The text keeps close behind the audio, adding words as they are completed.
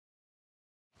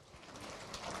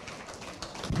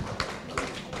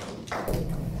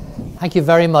Thank you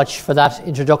very much for that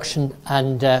introduction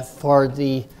and for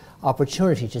the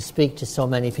opportunity to speak to so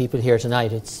many people here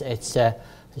tonight.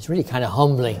 It's really kind of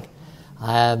humbling.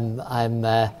 I'm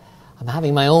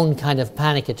having my own kind of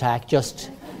panic attack just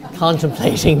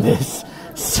contemplating this.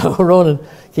 So, Ronan,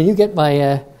 can you get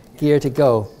my gear to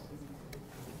go?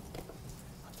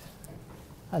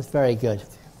 That's very good.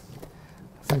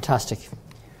 Fantastic.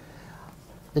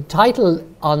 The title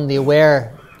on the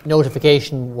Aware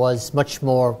notification was much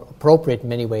more appropriate in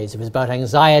many ways. It was about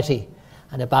anxiety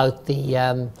and about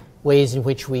the ways in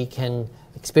which we can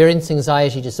experience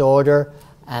anxiety disorder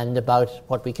and about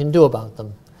what we can do about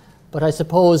them. But I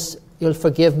suppose you'll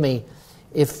forgive me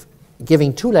if,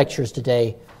 giving two lectures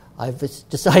today, I've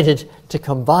decided to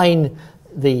combine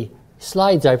the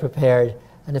slides I prepared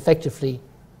and effectively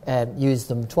use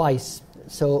them twice.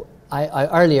 So I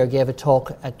earlier gave a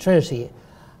talk at Trinity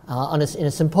in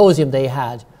a symposium they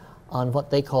had on what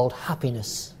they called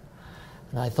happiness.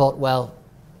 And I thought, well,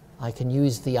 I can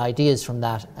use the ideas from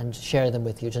that and share them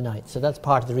with you tonight. So that's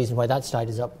part of the reason why that slide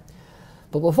is up.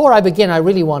 But before I begin, I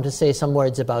really want to say some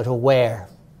words about Aware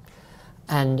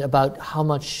and about how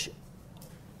much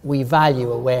we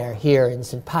value Aware here in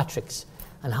St. Patrick's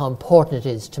and how important it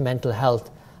is to mental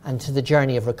health and to the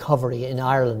journey of recovery in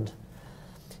Ireland.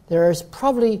 There is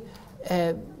probably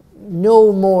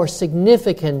no more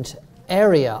significant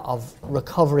area of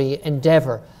recovery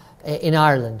endeavour in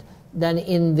Ireland than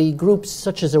in the groups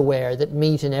such as Aware that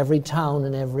meet in every town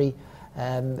and every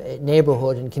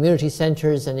neighbourhood and community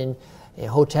centres and in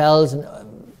hotels and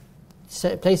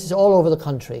places all over the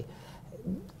country,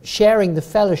 sharing the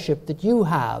fellowship that you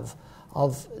have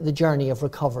of the journey of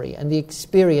recovery and the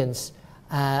experience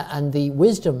and the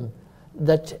wisdom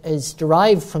that is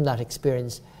derived from that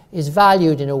experience is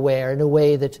valued in Aware in a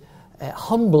way that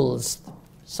humbles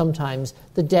sometimes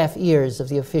the deaf ears of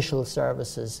the official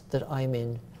services that I'm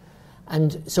in.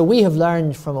 And so we have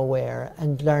learned from Aware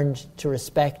and learned to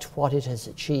respect what it has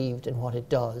achieved and what it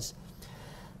does.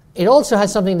 It also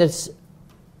has something that's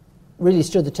really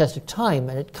stood the test of time,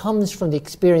 and it comes from the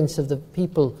experience of the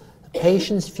people, the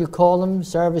patients, if you call them,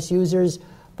 service users,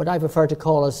 but I prefer to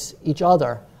call us each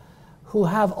other, who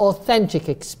have authentic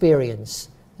experience.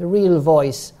 The real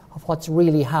voice of what's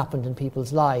really happened in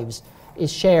people's lives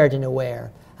is shared in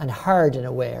Aware and heard in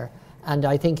Aware, and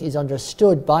I think is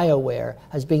understood by Aware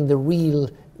as being the real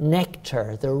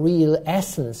nectar, the real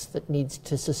essence that needs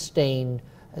to sustain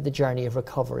the journey of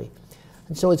recovery.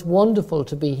 And so it's wonderful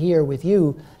to be here with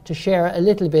you to share a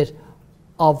little bit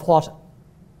of what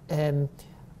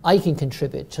I can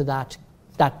contribute to that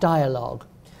dialogue.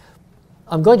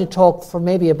 I'm going to talk for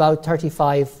maybe about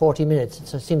 35, 40 minutes,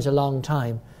 so it seems a long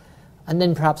time, and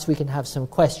then perhaps we can have some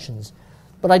questions.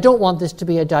 But I don't want this to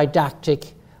be a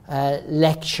didactic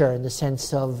lecture in the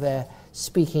sense of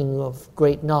speaking of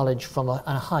great knowledge from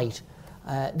a height.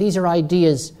 These are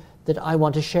ideas that I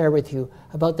want to share with you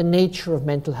about the nature of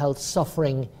mental health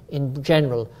suffering in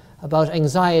general, about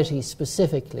anxiety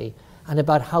specifically, and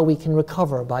about how we can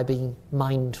recover by being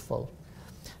mindful.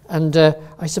 And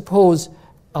I suppose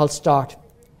I'll start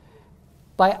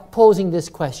by posing this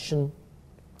question.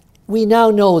 We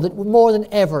now know that more than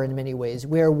ever in many ways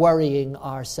we're worrying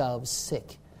ourselves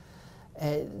sick.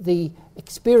 The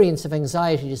experience of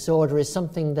anxiety disorder is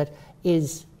something that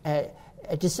is a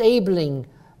disabling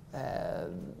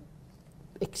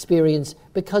experience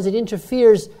because it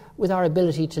interferes with our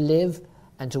ability to live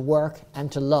and to work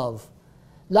and to love,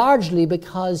 largely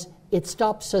because it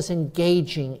stops us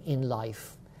engaging in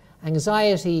life.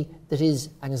 Anxiety, that is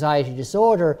anxiety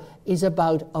disorder, is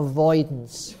about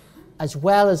avoidance as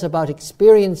well as about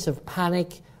experience of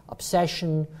panic,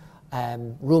 obsession,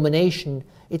 rumination.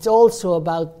 It's also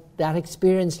about that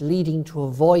experience leading to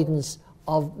avoidance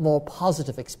of more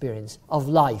positive experience of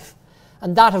life.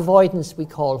 And that avoidance we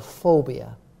call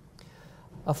phobia.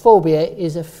 A phobia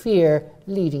is a fear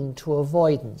leading to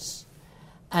avoidance.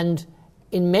 And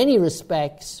in many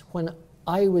respects, when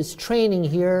I was training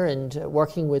here and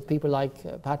working with people like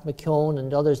Pat McKeown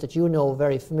and others that you know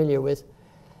very familiar with,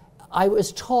 I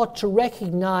was taught to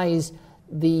recognize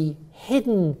the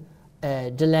hidden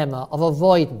dilemma of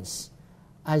avoidance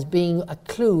as being a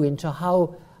clue into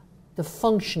how the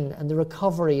function and the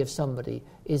recovery of somebody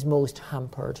is most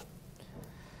hampered.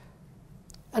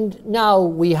 And now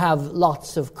we have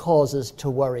lots of causes to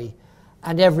worry,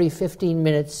 and every 15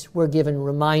 minutes we're given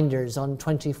reminders on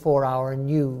 24-hour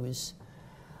news.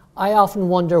 I often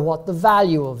wonder what the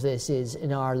value of this is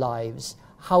in our lives,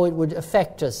 how it would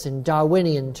affect us in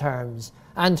Darwinian terms,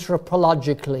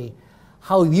 anthropologically.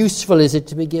 How useful is it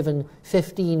to be given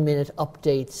 15-minute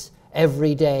updates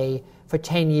every day for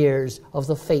 10 years of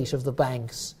the fate of the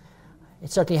banks?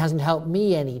 It certainly hasn't helped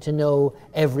me any to know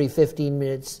every 15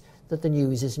 minutes that the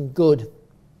news isn't good.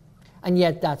 And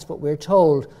yet that's what we're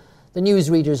told. The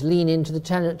newsreaders lean into the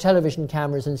television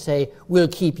cameras and say, we'll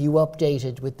keep you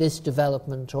updated with this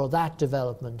development or that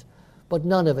development, but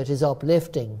none of it is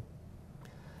uplifting.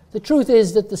 The truth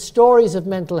is that the stories of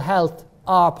mental health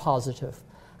are positive,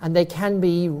 and they can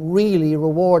be really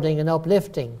rewarding and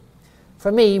uplifting.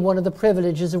 For me, one of the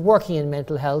privileges of working in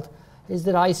mental health is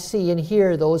that I see and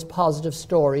hear those positive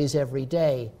stories every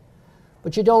day.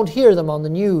 But you don't hear them on the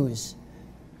news.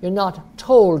 You're not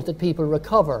told that people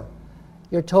recover.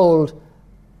 You're told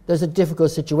there's a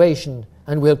difficult situation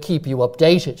and we'll keep you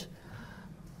updated.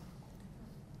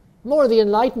 More of the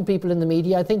enlightened people in the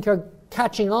media, I think, are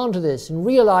catching on to this and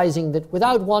realizing that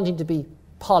without wanting to be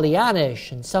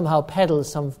Pollyannish and somehow peddle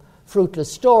some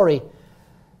fruitless story,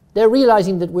 they're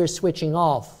realizing that we're switching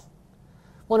off.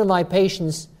 One of my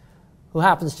patients, who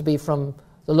happens to be from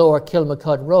the lower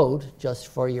Kilmacud Road, just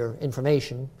for your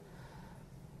information,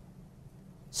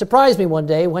 surprised me one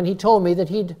day when he told me that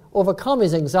he'd overcome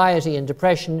his anxiety and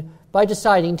depression by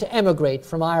deciding to emigrate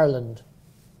from Ireland.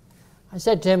 I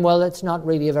said to him, well, that's not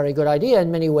really a very good idea in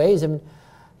many ways, and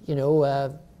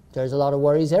there's a lot of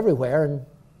worries everywhere, and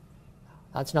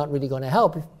that's not really going to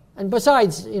help. And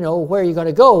besides, where are you going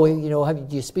to go?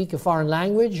 Do you speak a foreign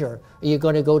language, or are you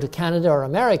going to go to Canada or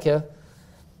America?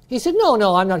 He said,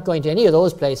 no, I'm not going to any of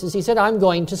those places. He said, I'm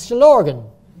going to Stillorgan.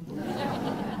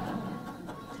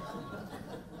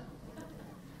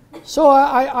 So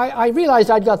I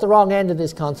realized I'd got the wrong end of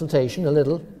this consultation a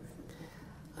little.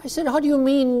 I said, how do you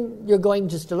mean you're going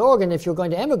to Stillorgan if you're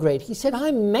going to emigrate? He said,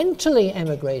 I'm mentally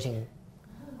emigrating.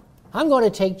 I'm going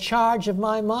to take charge of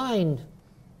my mind.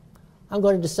 I'm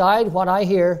going to decide what I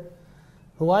hear,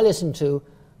 who I listen to,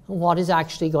 and what is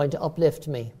actually going to uplift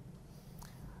me.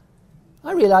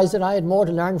 I realized that I had more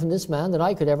to learn from this man than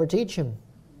I could ever teach him.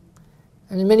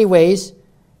 And in many ways,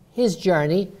 his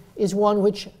journey is one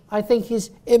which I think is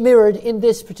mirrored in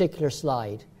this particular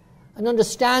slide. An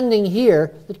understanding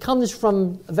here that comes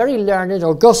from a very learned,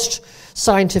 august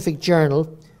scientific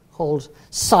journal called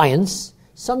Science,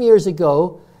 some years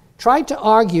ago, tried to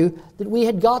argue that we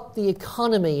had got the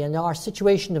economy and our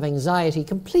situation of anxiety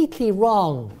completely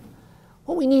wrong.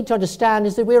 What we need to understand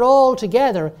is that we're all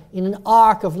together in an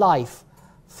arc of life,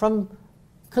 from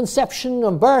conception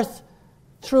and birth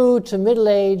through to middle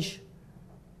age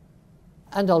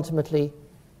and ultimately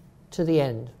to the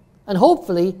end. And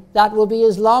hopefully that will be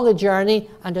as long a journey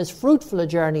and as fruitful a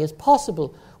journey as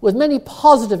possible, with many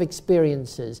positive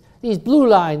experiences. These blue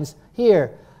lines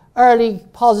here, early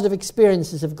positive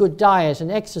experiences of good diet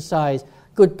and exercise,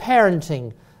 good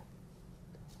parenting,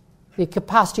 the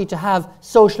capacity to have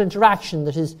social interaction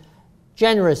that is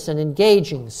generous and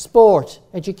engaging, sport,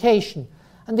 education,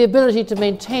 and the ability to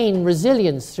maintain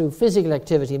resilience through physical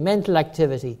activity, mental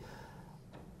activity,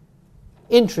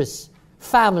 interests,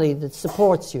 family that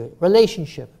supports you,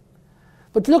 relationship.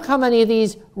 But look how many of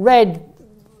these red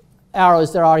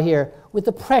arrows there are here with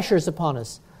the pressures upon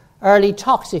us. Early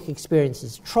toxic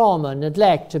experiences, trauma,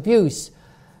 neglect, abuse,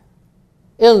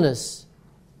 illness,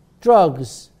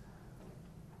 drugs,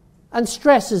 and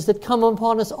stresses that come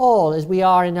upon us all as we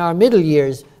are in our middle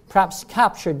years, perhaps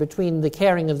captured between the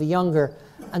caring of the younger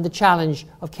and the challenge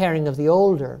of caring of the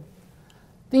older.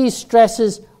 These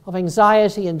stresses of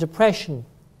anxiety and depression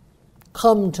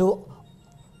come to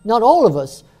not all of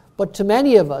us, but to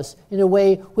many of us in a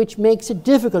way which makes it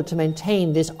difficult to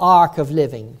maintain this arc of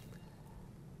living.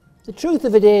 The truth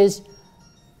of it is,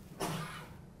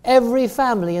 every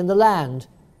family in the land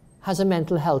has a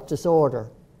mental health disorder.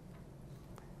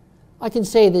 I can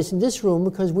say this in this room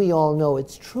because we all know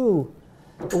it's true.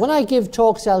 But when I give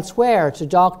talks elsewhere to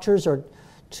doctors or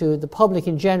to the public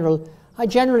in general, I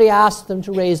generally ask them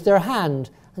to raise their hand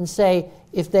and say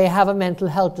if they have a mental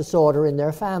health disorder in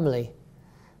their family.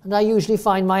 And I usually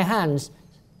find my hands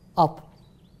up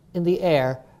in the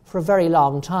air for a very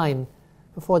long time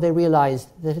before they realize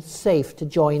that it's safe to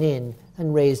join in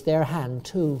and raise their hand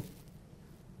too.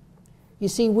 You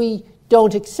see, we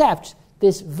don't accept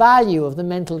this value of the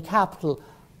mental capital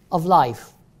of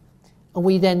life, and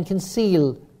we then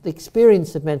conceal the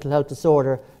experience of mental health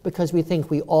disorder because we think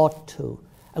we ought to,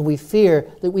 and we fear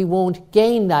that we won't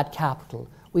gain that capital.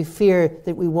 We fear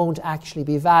that we won't actually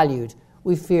be valued.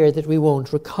 We fear that we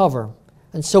won't recover,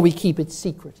 and so we keep it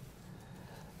secret.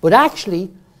 But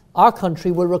actually, our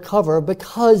country will recover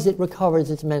because it recovers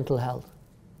its mental health.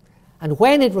 And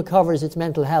when it recovers its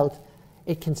mental health,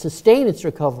 it can sustain its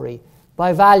recovery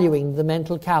by valuing the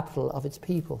mental capital of its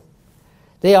people.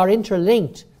 They are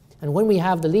interlinked, and when we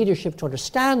have the leadership to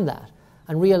understand that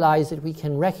and realize that we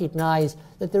can recognize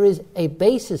that there is a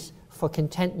basis for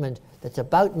contentment that's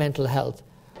about mental health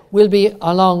will be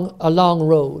a long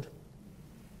road.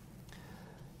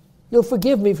 You'll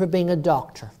forgive me for being a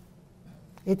doctor.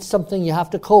 It's something you have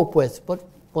to cope with, but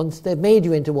once they've made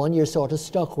you into one, you're sort of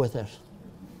stuck with it.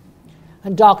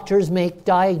 And doctors make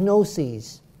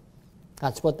diagnoses.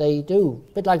 That's what they do.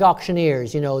 A bit like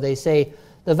auctioneers, they say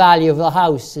the value of the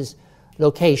house is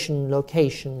location,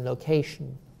 location,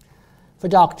 location. For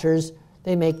doctors,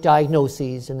 they make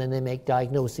diagnoses, and then they make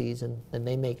diagnoses, and then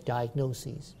they make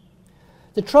diagnoses.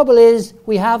 The trouble is,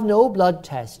 we have no blood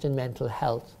test in mental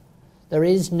health. There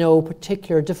is no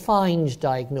particular defined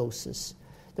diagnosis.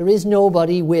 There is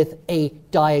nobody with a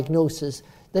diagnosis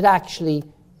that actually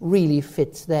really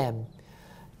fits them.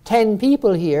 10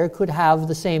 people here could have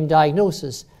the same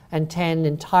diagnosis and 10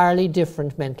 entirely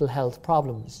different mental health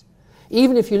problems.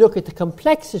 Even if you look at the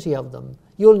complexity of them,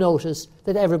 you'll notice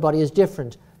that everybody is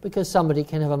different, because somebody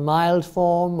can have a mild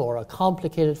form or a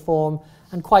complicated form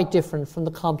and quite different from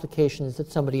the complications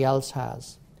that somebody else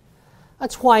has.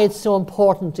 That's why it's so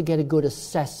important to get a good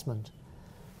assessment.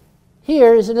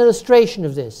 Here is an illustration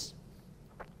of this.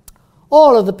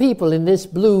 All of the people in this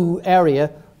blue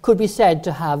area could be said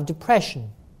to have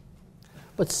depression.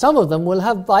 But some of them will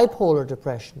have bipolar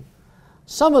depression.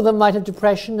 Some of them might have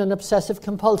depression and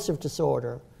obsessive-compulsive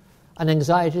disorder, an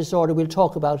anxiety disorder we'll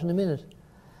talk about in a minute.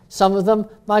 Some of them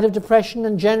might have depression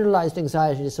and generalized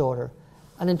anxiety disorder,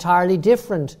 an entirely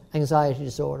different anxiety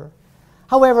disorder.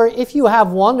 However, if you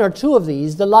have one or two of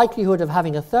these, the likelihood of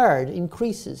having a third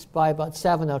increases by about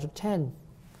 7 out of 10.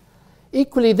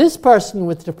 Equally, this person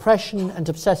with depression and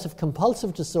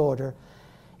obsessive-compulsive disorder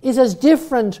is as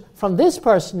different from this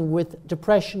person with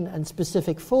depression and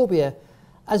specific phobia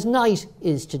as night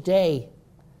is to day,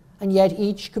 and yet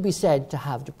each could be said to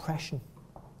have depression.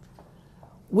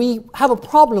 We have a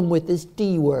problem with this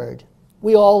D word.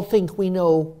 We all think we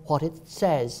know what it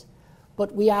says,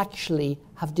 but we actually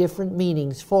have different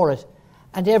meanings for it,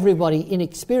 and everybody in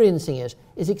experiencing it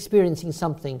is experiencing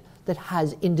something that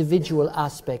has individual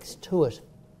aspects to it.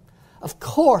 Of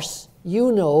course,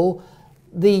 you know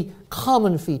the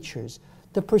common features,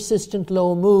 the persistent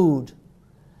low mood,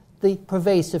 the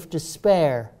pervasive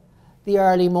despair, the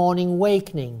early morning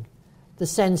wakening, the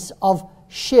sense of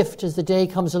shift as the day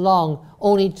comes along,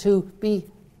 only to be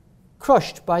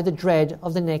crushed by the dread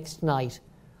of the next night,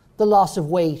 the loss of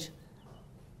weight,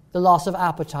 the loss of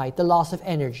appetite, the loss of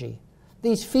energy.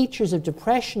 These features of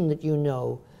depression that you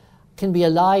know can be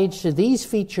allied to these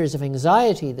features of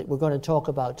anxiety that we're going to talk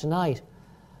about tonight,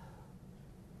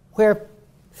 where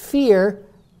fear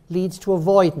leads to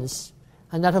avoidance,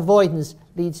 and that avoidance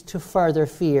leads to further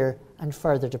fear and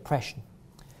further depression.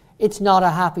 It's not a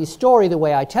happy story the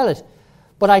way I tell it,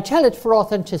 but I tell it for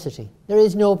authenticity. There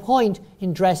is no point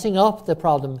in dressing up the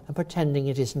problem and pretending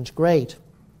it isn't great.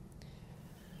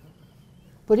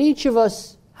 But each of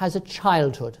us has a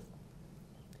childhood.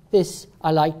 This,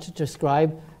 I like to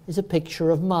describe, is a picture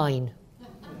of mine.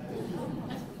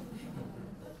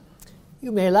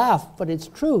 You may laugh, but it's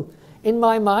true. In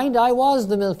my mind, I was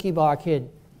the Milky Bar kid.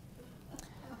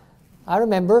 I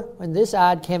remember when this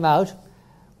ad came out,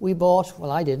 we bought,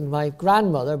 well, I didn't, my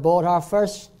grandmother bought our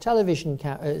first television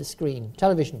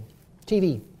telly.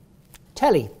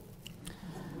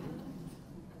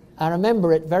 I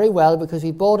remember it very well because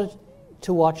we bought it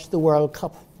to watch the World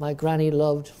Cup. My granny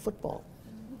loved football.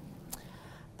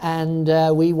 And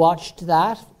we watched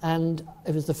that, and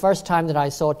it was the first time that I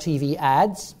saw TV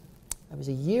ads. It was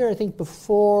a year, I think,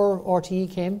 before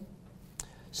RTE came.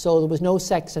 So there was no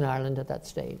sex in Ireland at that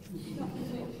stage.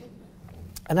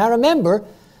 And I remember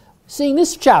seeing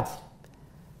this chap.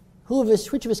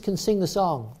 Which of us can sing the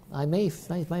song? I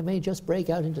may just break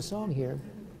out into song here.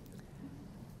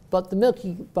 But the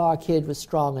Milky Bar kid was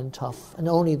strong and tough, and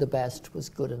only the best was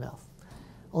good enough.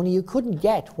 Only you couldn't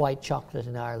get white chocolate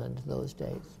in Ireland in those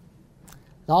days.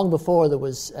 Long before there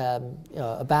was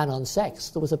a ban on sex,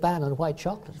 there was a ban on white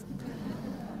chocolate,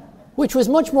 which was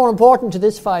much more important to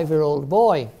this 5-year-old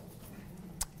boy,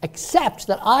 except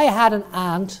that I had an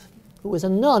aunt who was a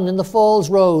nun in the Falls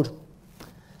Road,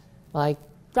 my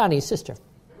granny's sister.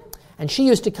 And she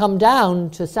used to come down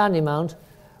to Sandymount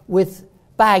with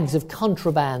bags of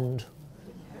contraband,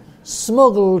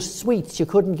 smuggled sweets you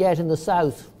couldn't get in the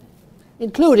south,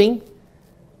 including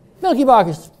Milky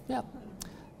Bars. Yeah.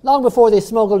 Long before they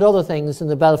smuggled other things in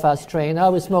the Belfast train, I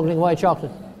was smuggling white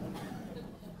chocolate.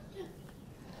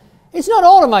 It's not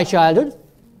all of my childhood,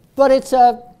 but it's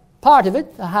a part of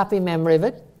it, a happy memory of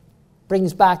it.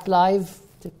 Brings back live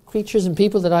the creatures and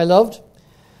people that I loved.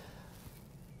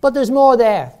 But there's more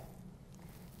there,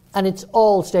 and it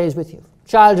all stays with you.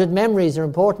 Childhood memories are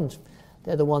important.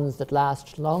 They're the ones that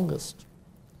last longest.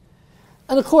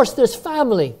 And of course, there's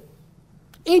family.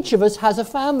 Each of us has a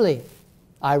family.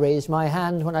 I raised my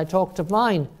hand when I talked of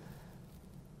mine.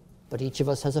 But each of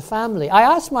us has a family. I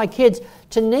asked my kids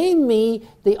to name me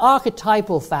the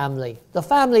archetypal family, the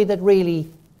family that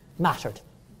really mattered.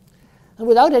 And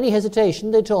without any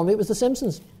hesitation, they told me it was the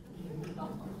Simpsons.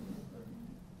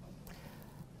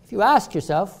 If you ask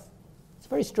yourself, it's a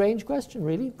very strange question,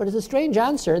 really, but it's a strange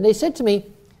answer. And they said to me,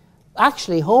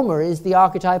 actually, Homer is the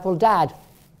archetypal dad.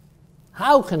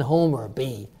 How can Homer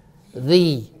be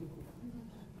the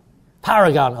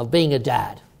paragon of being a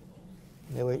dad?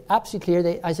 They were absolutely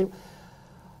clear. I said,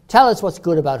 tell us what's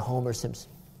good about Homer Simpson.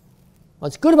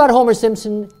 What's good about Homer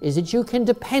Simpson is that you can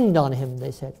depend on him,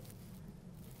 they said.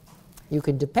 You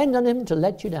can depend on him to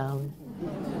let you down.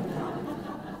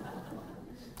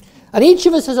 And each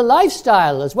of us has a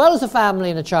lifestyle as well as a family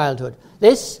and a childhood.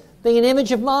 This being an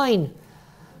image of mine.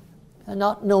 I'm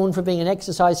not known for being an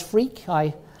exercise freak.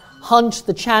 I hunt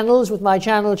the channels with my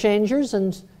channel changers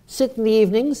and sit in the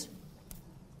evenings.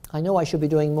 I know I should be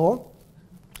doing more.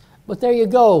 But there you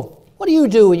go. What do you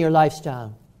do in your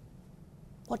lifestyle?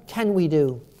 What can we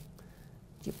do?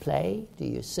 Do you play? Do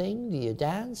you sing? Do you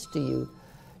dance? Do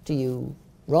you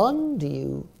run? Do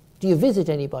you visit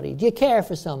anybody? Do you care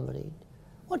for somebody?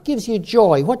 What gives you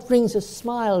joy? What brings a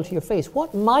smile to your face?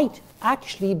 What might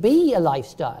actually be a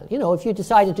lifestyle? You know, if you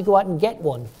decided to go out and get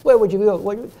one, where would you go?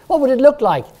 What would it look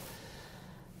like?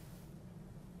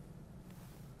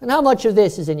 And how much of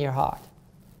this is in your heart?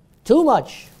 Too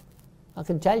much, I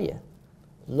can tell you.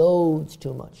 Loads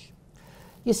too much.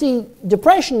 You see,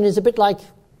 depression is a bit like,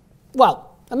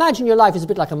 well, imagine your life is a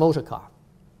bit like a motor car.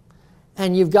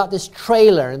 And you've got this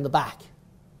trailer in the back.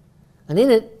 And in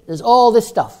it, there's all this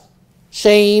stuff.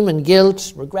 Shame and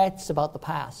guilt, regrets about the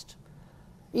past.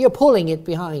 You're pulling it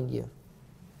behind you.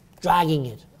 Dragging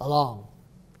it along.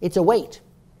 It's a weight.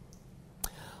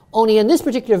 Only in this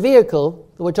particular vehicle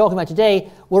that we're talking about today,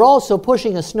 we're also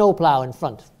pushing a snowplow in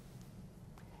front.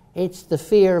 It's the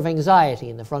fear of anxiety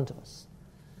in the front of us.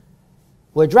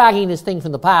 We're dragging this thing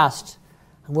from the past,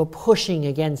 and we're pushing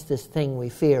against this thing we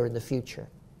fear in the future.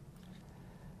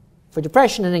 For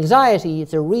depression and anxiety,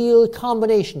 it's a real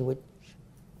combination which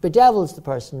bedevils the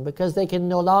person because they can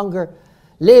no longer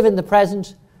live in the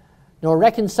present, nor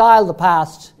reconcile the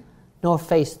past, nor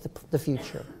face the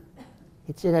future.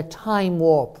 It's in a time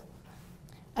warp.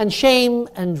 And shame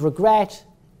and regret,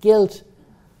 guilt,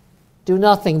 do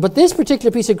nothing. But this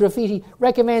particular piece of graffiti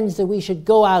recommends that we should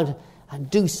go out and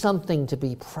do something to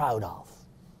be proud of.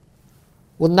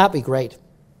 Wouldn't that be great?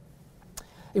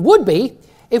 It would be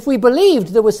if we believed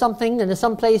there was something and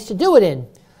some place to do it in.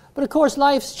 But of course,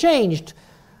 life's changed.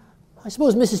 I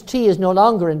suppose Mrs. T is no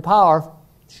longer in power.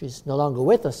 She's no longer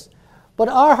with us. But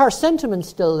are her sentiments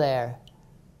still there?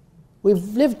 We've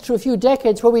lived through a few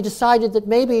decades where we decided that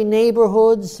maybe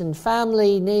neighbourhoods and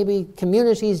family, maybe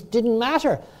communities didn't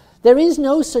matter. There is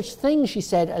no such thing, she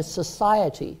said, as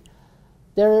society.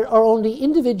 There are only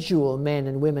individual men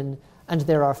and women, and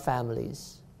there are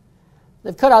families.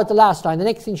 They've cut out the last line. The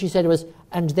next thing she said was,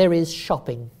 and there is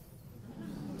shopping.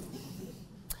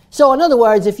 So in other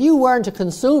words, if you weren't a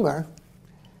consumer,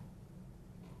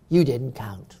 you didn't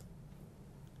count.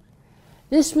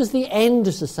 This was the end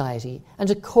of society, and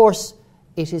of course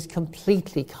it is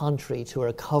completely contrary to a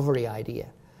recovery idea,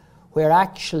 where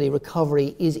actually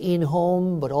recovery is in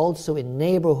home, but also in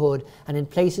neighbourhood and in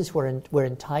places where we're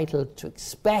entitled to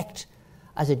expect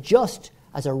as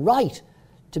a right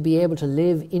to be able to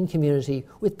live in community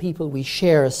with people we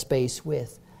share a space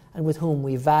with and with whom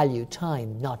we value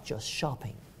time, not just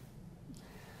shopping.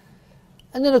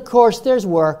 And then, of course, there's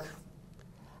work,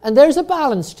 and there's a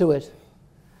balance to it.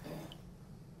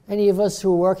 Any of us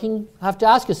who are working have to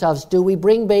ask ourselves, do we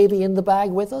bring baby in the bag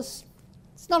with us?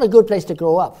 It's not a good place to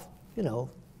grow up, you know.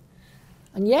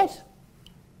 And yet,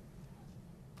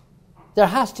 there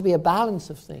has to be a balance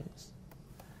of things.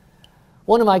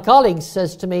 One of my colleagues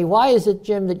says to me, why is it,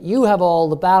 Jim, that you have all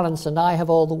the balance and I have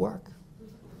all the work?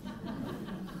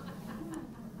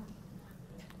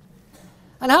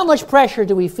 And how much pressure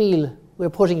do we feel we're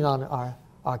putting on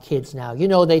our kids now? You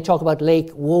know, they talk about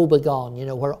Lake Wobegon, you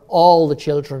know, where all the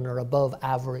children are above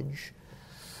average.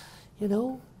 You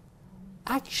know,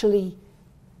 actually,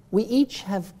 we each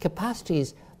have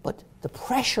capacities, but the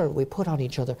pressure we put on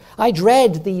each other. I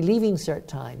dread the Leaving Cert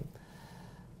time.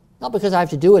 Not because I have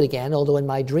to do it again, although in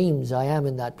my dreams I am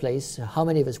in that place. How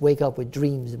many of us wake up with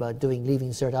dreams about doing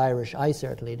Leaving Cert Irish? I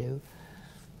certainly do.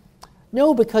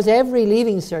 No, because every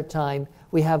Leaving Cert time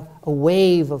we have a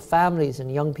wave of families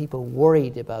and young people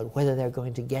worried about whether they're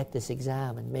going to get this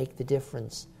exam and make the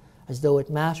difference, as though it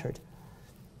mattered.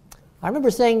 I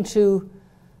remember saying to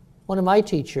One of my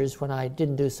teachers, when I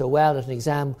didn't do so well at an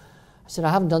exam, I said, I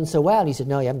haven't done so well. He said,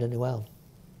 no, you haven't done well.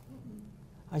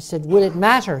 I said, will it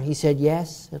matter? He said,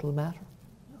 yes, it'll matter.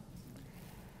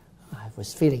 I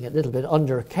was feeling a little bit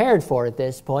under-cared for at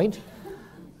this point.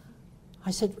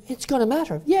 I said, it's going to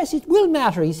matter. Yes, it will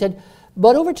matter. He said,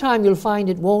 but over time you'll find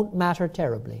it won't matter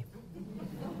terribly.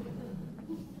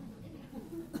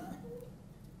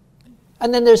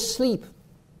 And then there's sleep.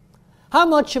 How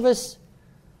much of us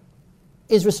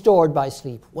is restored by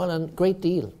sleep? Well, a great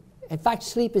deal. In fact,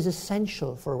 sleep is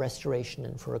essential for restoration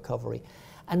and for recovery.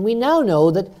 And we now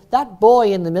know that that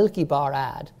boy in the Milky Bar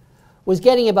ad was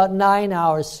getting about 9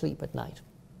 hours sleep at night.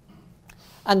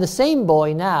 And the same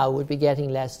boy now would be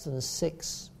getting less than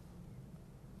 6.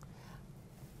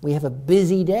 We have a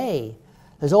busy day.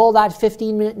 There's all that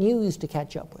 15-minute news to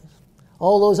catch up with.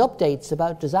 All those updates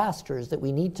about disasters that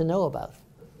we need to know about.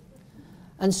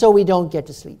 And so we don't get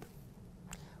to sleep.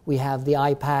 We have the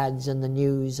iPads and the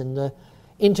news and the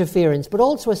interference, but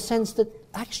also a sense that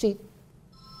actually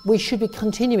we should be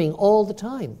continuing all the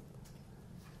time.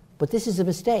 But this is a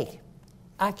mistake.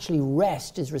 Actually,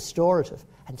 rest is restorative,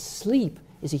 and sleep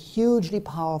is a hugely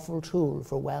powerful tool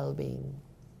for well-being.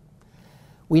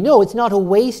 We know it's not a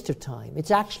waste of time.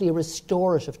 It's actually a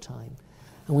restorative time.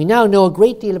 And we now know a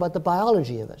great deal about the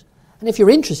biology of it. And if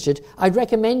you're interested, I'd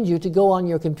recommend you to go on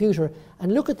your computer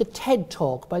and look at the TED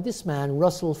Talk by this man,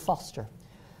 Russell Foster.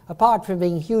 Apart from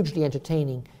being hugely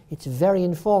entertaining, it's very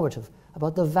informative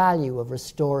about the value of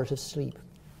restorative sleep.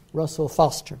 Russell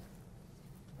Foster.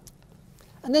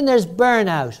 And then there's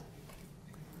burnout.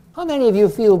 How many of you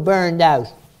feel burned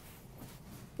out?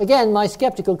 Again, my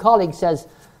skeptical colleague says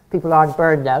people aren't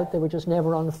burned out, they were just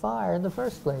never on fire in the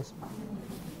first place.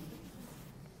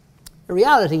 The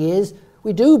reality is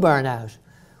we do burn out.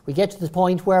 We get to the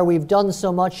point where we've done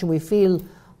so much and we feel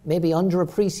maybe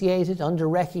underappreciated,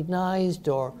 under-recognized,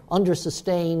 or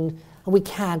under-sustained, and we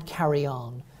can't carry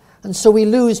on. And so we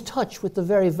lose touch with the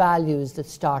very values that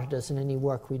started us in any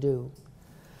work we do.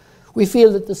 We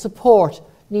feel that the support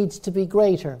needs to be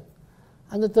greater,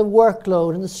 and that the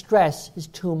workload and the stress is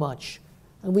too much,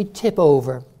 and we tip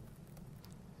over.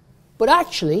 But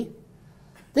actually,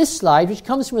 this slide, which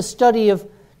comes from a study of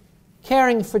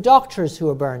caring for doctors who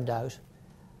are burned out,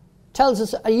 tells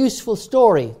us a useful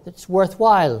story that's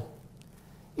worthwhile.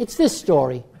 It's this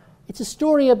story. It's a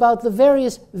story about the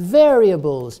various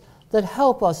variables that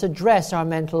help us address our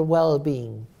mental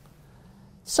well-being.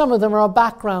 Some of them are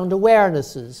background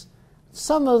awarenesses.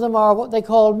 Some of them are what they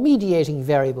call mediating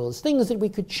variables, things that we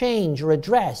could change or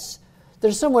address.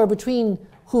 They're somewhere between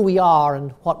who we are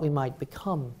and what we might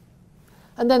become.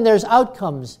 And then there's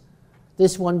outcomes,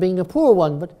 this one being a poor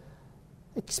one, but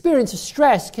experience of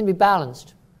stress can be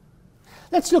balanced.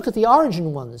 Let's look at the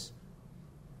origin ones.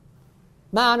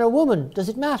 Man or woman, does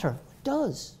it matter? It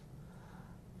does.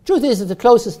 Truth is that the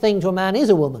closest thing to a man is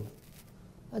a woman.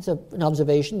 That's an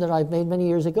observation that I've made many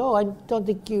years ago. I don't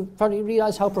think you probably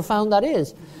realize how profound that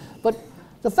is. But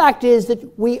the fact is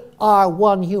that we are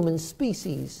one human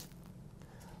species.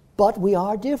 But we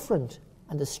are different.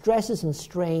 And the stresses and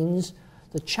strains,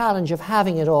 the challenge of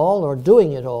having it all or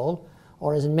doing it all,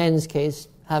 or as in men's case,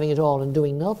 having it all and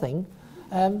doing nothing,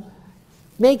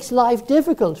 makes life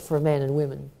difficult for men and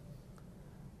women.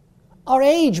 Our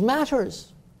age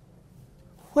matters.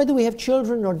 Whether we have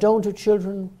children or don't have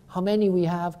children, how many we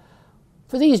have.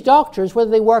 For these doctors,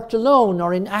 whether they worked alone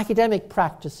or in academic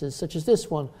practices, such as this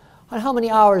one, and how many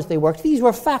hours they worked, these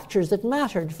were factors that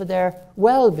mattered for their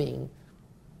well-being.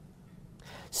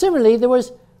 Similarly, there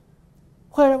was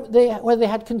whether they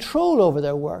had control over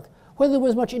their work, whether there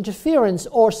was much interference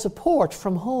or support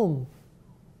from home,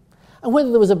 and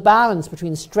whether there was a balance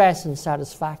between stress and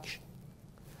satisfaction.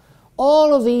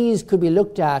 All of these could be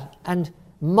looked at and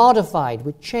modified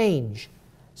with change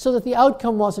so that the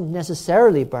outcome wasn't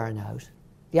necessarily burnout.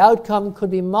 The outcome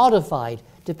could be modified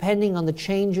depending on the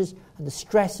changes and the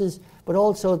stresses, but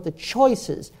also the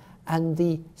choices and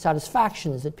the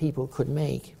satisfactions that people could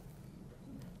make.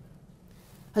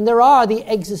 And there are the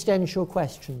existential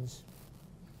questions.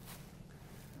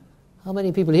 How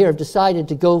many people here have decided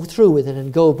to go through with it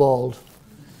and go bald?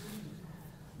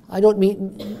 I don't meet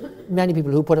many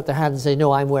people who put up their hands and say,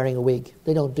 no, I'm wearing a wig.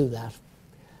 They don't do that.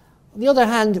 On the other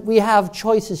hand, we have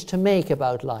choices to make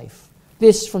about life.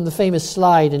 This from the famous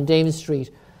slide in Dame Street,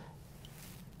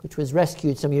 which was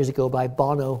rescued some years ago by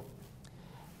Bono,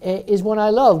 is one I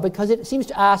love because it seems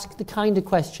to ask the kind of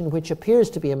question which appears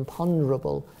to be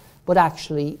imponderable, but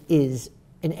actually is,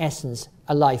 in essence,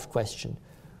 a life question.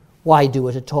 Why do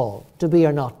it at all? To be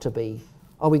or not to be?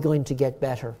 Are we going to get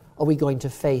better? Are we going to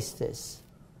face this?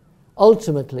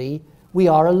 Ultimately, we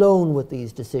are alone with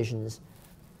these decisions.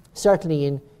 Certainly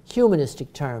in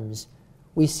humanistic terms,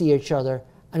 we see each other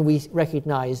and we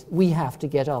recognize we have to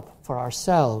get up for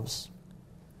ourselves.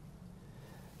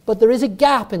 But there is a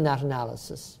gap in that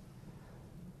analysis.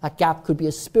 That gap could be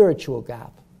a spiritual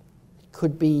gap. It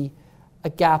could be a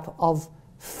gap of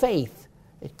faith.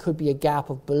 It could be a gap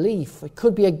of belief. It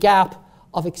could be a gap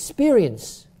of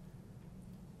experience.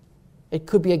 It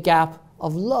could be a gap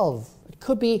of love. It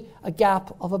could be a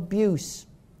gap of abuse.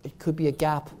 It could be a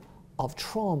gap of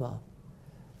trauma.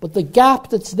 But the gap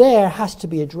that's there has to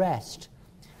be addressed.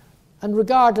 And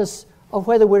regardless of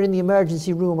whether we're in the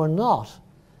emergency room or not,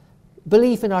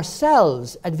 belief in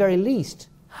ourselves, at very least,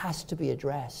 has to be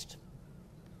addressed.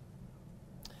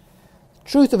 The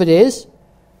truth of it is,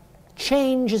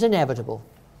 change is inevitable.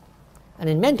 And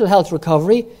in mental health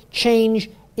recovery, change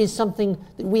is something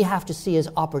that we have to see as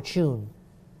opportune.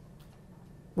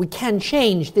 We can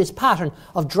change this pattern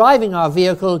of driving our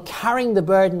vehicle, carrying the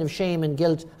burden of shame and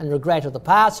guilt and regret of the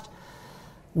past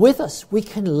with us. We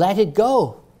can let it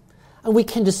go. And we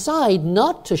can decide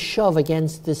not to shove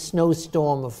against this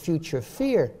snowstorm of future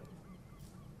fear.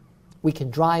 We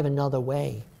can drive another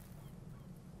way.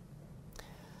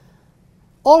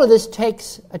 All of this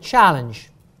takes a challenge.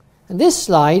 And this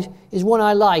slide is one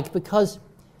I like because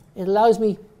it allows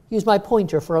me to use my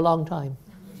pointer for a long time.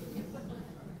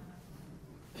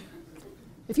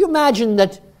 If you imagine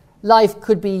that life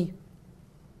could be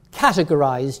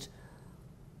categorized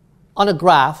on a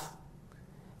graph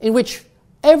in which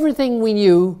everything we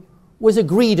knew was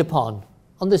agreed upon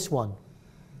on this one,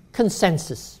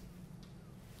 consensus.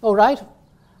 All right?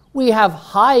 We have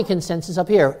high consensus up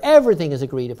here. Everything is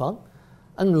agreed upon.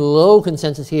 And low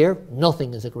consensus here,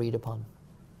 nothing is agreed upon.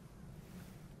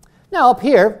 Now up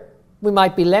here, we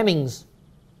might be lemmings.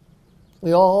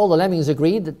 All the lemmings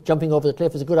agreed that jumping over the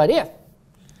cliff is a good idea.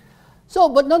 So,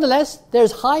 but nonetheless,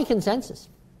 there's high consensus.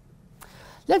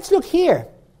 Let's look here.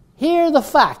 Here are the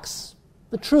facts,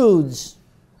 the truths.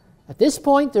 At this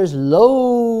point, there's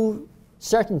low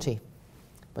certainty.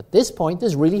 But at this point,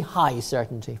 there's really high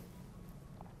certainty.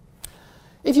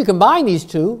 If you combine these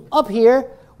two, up here,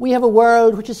 we have a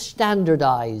world which is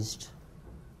standardized.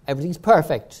 Everything's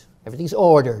perfect. Everything's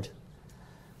ordered.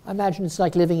 I imagine it's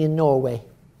like living in Norway.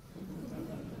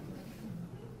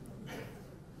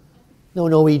 No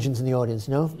Norwegians in the audience,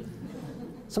 no?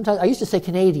 Sometimes I used to say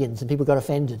Canadians and people got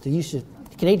offended.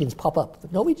 Canadians pop up,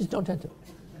 but Norwegians don't tend to.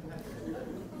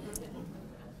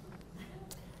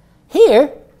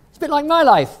 Here, it's a bit like my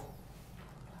life.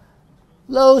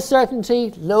 Low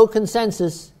certainty, low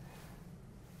consensus,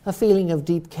 a feeling of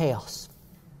deep chaos.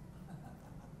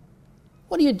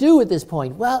 What do you do at this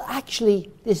point? Well,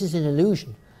 actually, this is an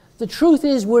illusion. The truth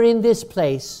is we're in this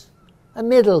place, a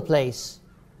middle place,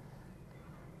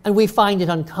 and we find it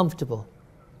uncomfortable,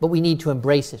 but we need to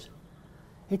embrace it.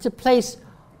 It's a place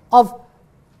of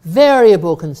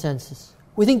variable consensus,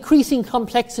 with increasing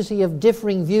complexity of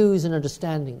differing views and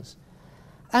understandings.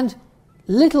 And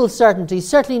little certainty,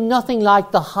 certainly nothing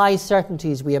like the high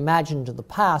certainties we imagined in the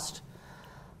past,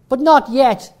 but not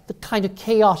yet the kind of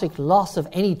chaotic loss of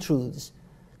any truths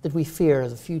that we fear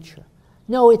of the future.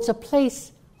 No, it's a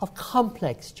place of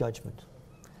complex judgment,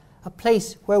 a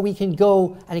place where we can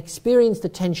go and experience the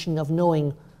tension of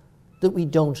knowing that we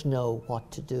don't know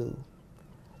what to do.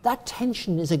 That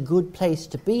tension is a good place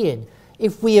to be in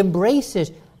if we embrace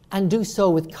it and do so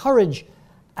with courage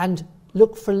and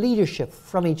look for leadership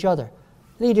from each other.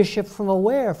 Leadership from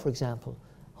Aware, for example.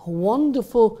 A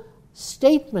wonderful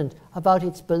statement about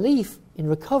its belief in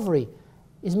recovery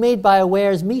is made by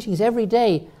Aware's meetings every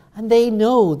day, and they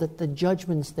know that the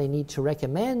judgments they need to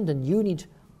recommend and you need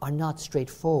are not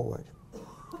straightforward.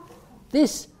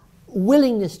 This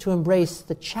willingness to embrace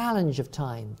the challenge of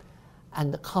time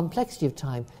and the complexity of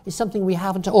time is something we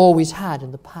haven't always had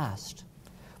in the past.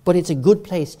 But it's a good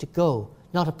place to go,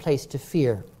 not a place to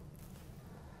fear.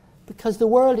 Because the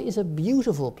world is a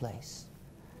beautiful place.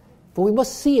 But we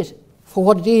must see it for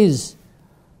what it is.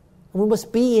 And we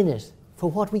must be in it for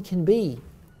what we can be.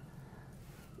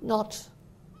 Not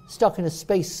stuck in a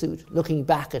spacesuit looking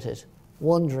back at it,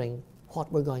 wondering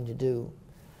what we're going to do.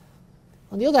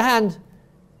 On the other hand,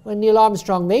 when Neil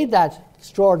Armstrong made that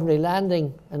extraordinary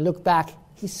landing and looked back,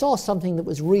 he saw something that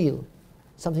was real,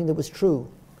 something that was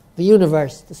true. The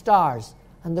universe, the stars,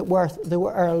 and the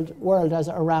world as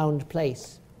a round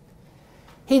place.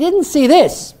 He didn't see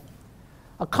this,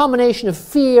 a combination of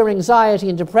fear, anxiety,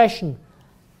 and depression,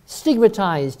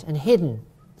 stigmatized and hidden,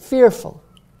 fearful.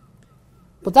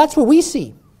 But that's what we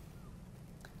see.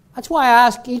 That's why I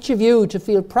ask each of you to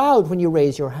feel proud when you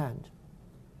raise your hand.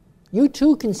 You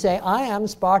too can say, I am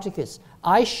Spartacus.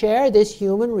 I share this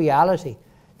human reality,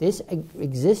 this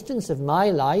existence of my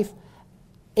life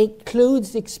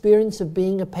includes the experience of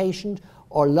being a patient,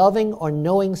 or loving or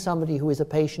knowing somebody who is a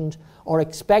patient, or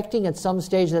expecting at some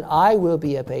stage that I will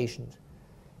be a patient.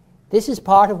 This is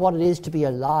part of what it is to be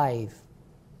alive.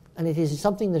 And it is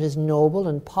something that is noble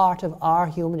and part of our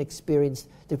human experience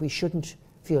that we shouldn't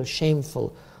feel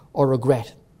shameful or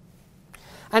regret.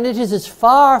 And it is as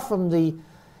far from the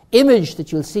image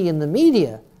that you'll see in the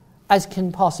media as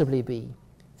can possibly be.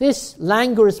 This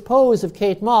languorous pose of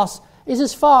Kate Moss is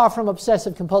as far from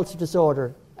obsessive-compulsive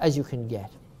disorder as you can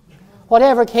get.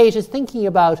 Whatever Kate is thinking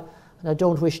about, and I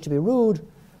don't wish to be rude,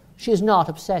 she is not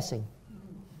obsessing.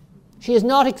 She is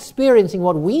not experiencing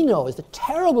what we know is the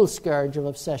terrible scourge of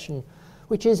obsession,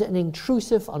 which is an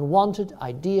intrusive, unwanted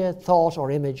idea, thought, or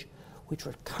image which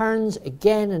returns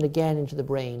again and again into the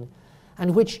brain,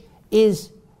 and which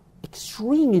is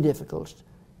extremely difficult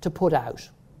to put out,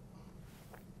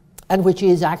 and which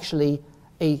is actually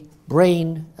a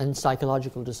brain and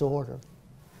psychological disorder.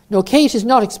 No, Kate is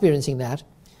not experiencing that,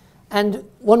 and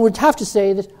one would have to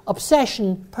say that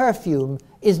obsession perfume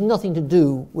is nothing to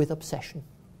do with obsession.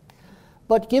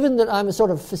 But given that I'm a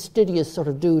sort of fastidious sort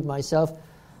of dude myself,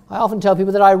 I often tell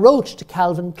people that I wrote to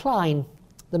Calvin Klein,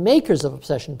 the makers of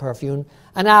Obsession perfume,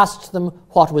 and asked them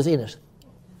what was in it.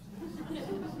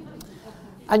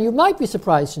 And you might be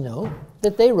surprised to know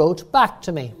that they wrote back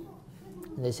to me.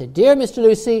 And they said, "Dear Mr.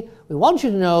 Lucey, we want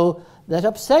you to know that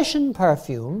Obsession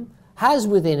perfume has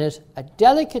within it a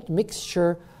delicate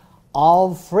mixture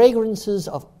of fragrances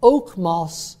of oak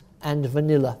moss and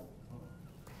vanilla.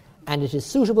 And it is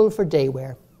suitable for day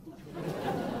wear."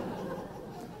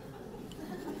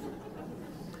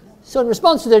 So in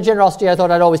response to their generosity, I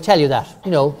thought I'd always tell you that.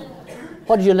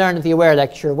 What did you learn at the Aware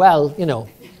lecture? Well,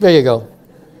 there you go.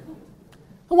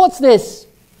 And what's this?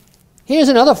 Here's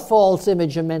another false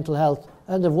image of mental health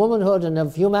and of womanhood and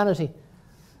of humanity.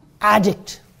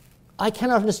 Addict. I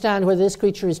cannot understand whether this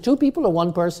creature is two people or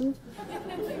one person.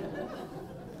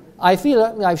 I feel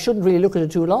I shouldn't really look at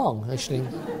it too long, actually.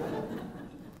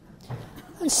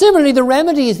 And similarly, the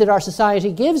remedies that our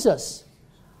society gives us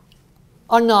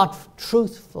are not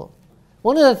truthful.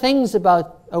 One of the things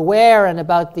about Aware and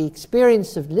about the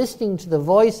experience of listening to the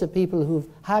voice of people who've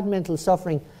had mental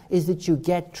suffering is that you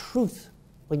get truth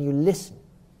when you listen.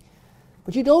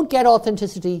 But you don't get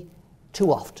authenticity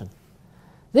too often.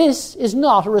 This is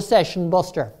not a recession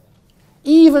buster.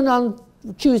 Even on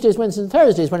Tuesdays, Wednesdays, and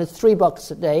Thursdays, when it's $3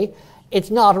 a day,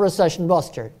 it's not a recession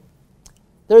buster.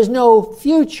 There is no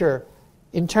future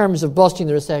in terms of busting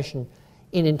the recession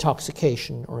in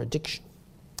intoxication or addiction.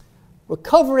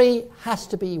 Recovery has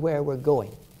to be where we're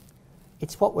going.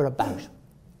 It's what we're about.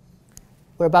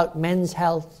 We're about men's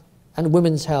health and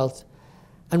women's health,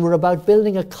 and we're about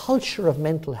building a culture of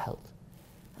mental health.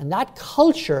 And that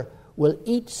culture will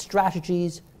eat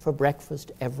strategies for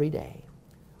breakfast every day.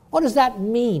 What does that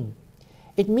mean?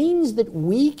 It means that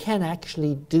we can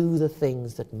actually do the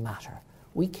things that matter.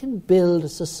 We can build a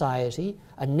society,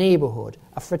 a neighborhood,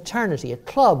 a fraternity, a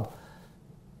club,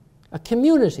 a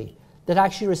community that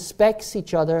actually respects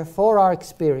each other for our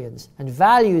experience and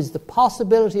values the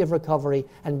possibility of recovery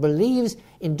and believes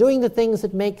in doing the things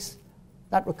that makes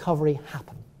that recovery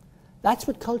happen. That's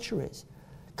what culture is.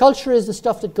 Culture is the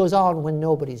stuff that goes on when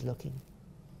nobody's looking.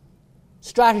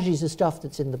 Strategy is the stuff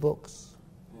that's in the books.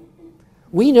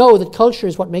 We know that culture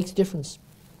is what makes a difference.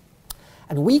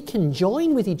 And we can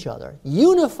join with each other,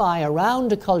 unify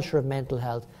around a culture of mental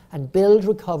health, and build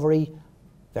recovery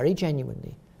very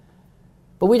genuinely.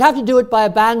 But we'd have to do it by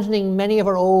abandoning many of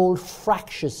our old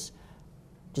fractious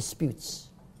disputes.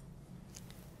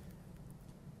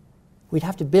 We'd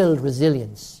have to build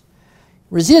resilience.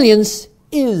 Resilience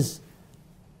is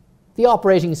the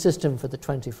operating system for the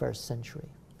 21st century.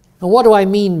 And what do I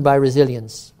mean by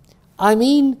resilience? I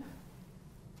mean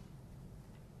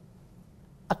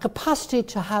a capacity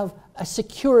to have a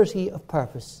security of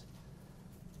purpose,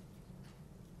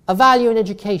 a value in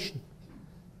education,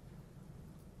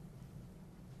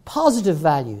 positive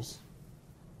values,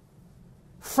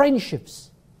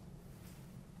 friendships,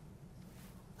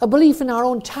 a belief in our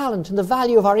own talent and the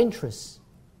value of our interests,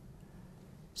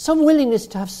 some willingness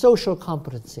to have social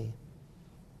competency.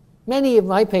 Many of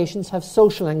my patients have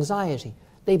social anxiety.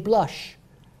 They blush,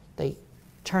 they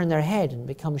turn their head and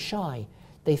become shy.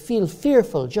 They feel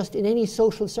fearful just in any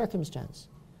social circumstance.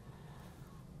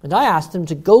 And I ask them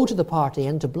to go to the party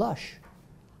and to blush.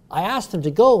 I ask them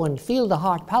to go and feel the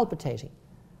heart palpitating.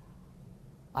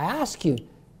 I ask you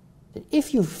that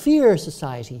if you fear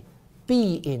society,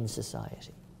 be in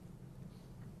society.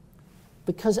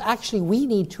 Because actually we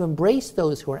need to embrace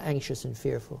those who are anxious and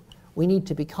fearful. We need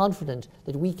to be confident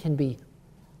that we can be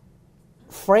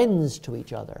friends to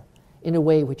each other in a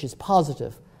way which is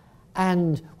positive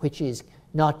and which is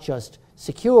not just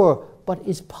secure, but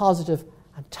is positive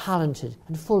and talented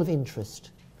and full of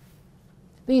interest.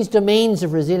 These domains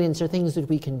of resilience are things that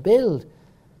we can build.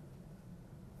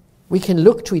 We can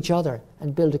look to each other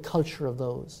and build a culture of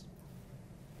those.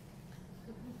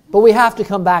 But we have to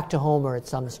come back to Homer at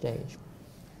some stage.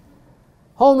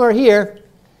 Homer here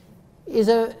is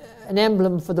an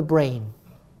emblem for the brain.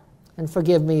 And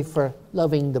forgive me for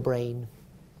loving the brain.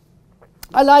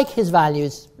 I like his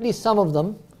values, at least some of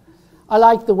them. I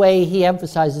like the way he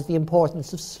emphasizes the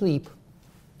importance of sleep.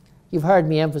 You've heard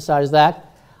me emphasize that.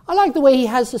 I like the way he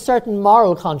has a certain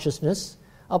moral consciousness.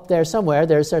 Up there somewhere,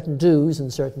 there are certain do's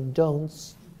and certain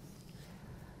don'ts.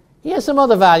 He has some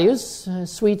other values.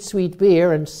 Sweet, sweet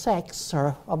beer and sex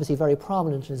are obviously very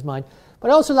prominent in his mind.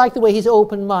 But I also like the way he's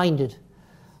open-minded.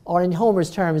 Or in Homer's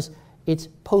terms, it's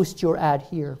post your ad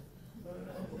here.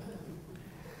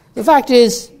 The fact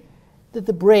is that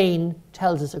the brain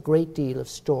tells us a great deal of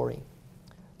story.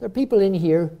 There are people in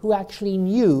here who actually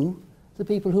knew the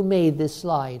people who made this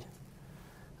slide.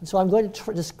 And so I'm going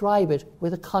to describe it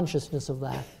with a consciousness of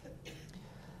that.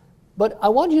 But I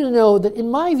want you to know that in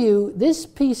my view, this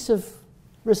piece of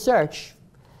research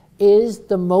is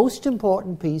the most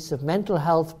important piece of mental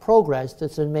health progress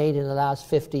that's been made in the last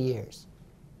 50 years.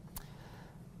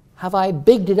 Have I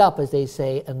bigged it up, as they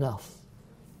say, enough?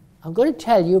 I'm going to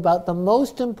tell you about the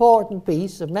most important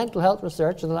piece of mental health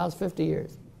research in the last 50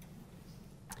 years.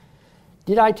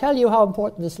 Did I tell you how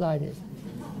important this slide is?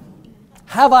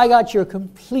 Have I got your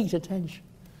complete attention?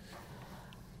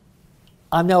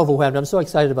 I'm now overwhelmed. I'm so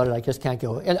excited about it, I just can't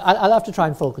go. I'll have to try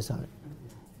and focus on it.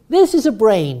 This is a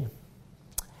brain.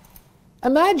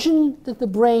 Imagine that the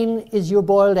brain is your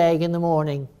boiled egg in the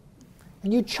morning,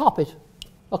 and you chop it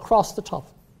across the top.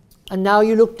 And now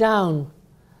you look down.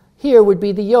 Here would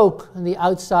be the yolk, and the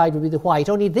outside would be the white.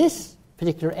 Only this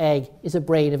particular egg is a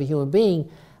brain of a human being,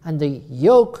 and the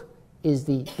yolk is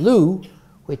the blue,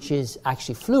 which is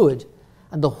actually fluid,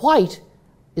 and the white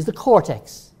is the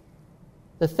cortex,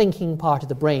 the thinking part of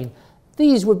the brain.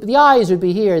 The eyes would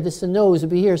be here, the nose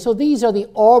would be here. So these are the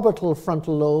orbital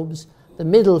frontal lobes, the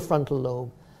middle frontal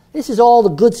lobe. This is all the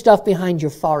good stuff behind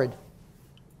your forehead.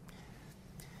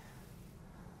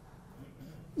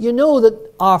 You know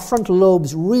that our frontal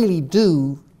lobes really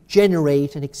do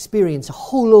generate and experience a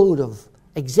whole load of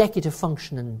executive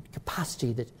function and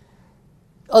capacity that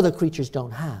other creatures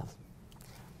don't have.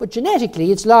 But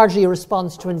genetically, it's largely a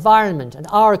response to environment, and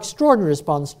our extraordinary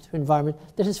response to environment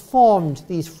that has formed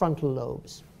these frontal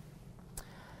lobes.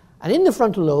 And in the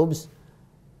frontal lobes,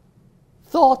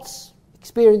 thoughts,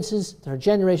 experiences that are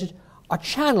generated are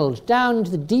channeled down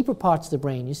into the deeper parts of the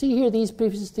brain. You see here these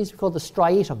are called the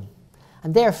striatum,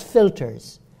 and they're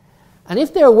filters. And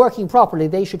if they're working properly,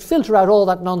 they should filter out all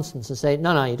that nonsense and say,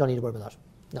 no, you don't need to worry about that.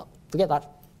 No, forget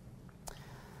that.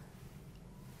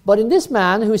 But in this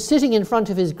man who's sitting in front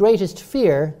of his greatest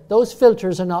fear, those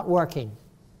filters are not working.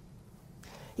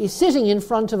 He's sitting in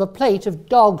front of a plate of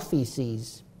dog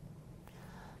feces.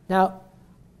 Now,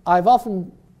 I've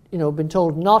often been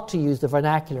told not to use the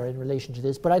vernacular in relation to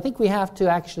this, but I think we have to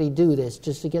actually do this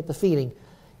just to get the feeling.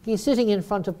 He's sitting in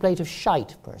front of a plate of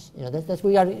shite, person.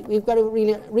 We've got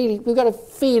to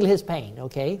feel his pain,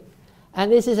 okay?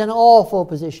 And this is an awful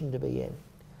position to be in,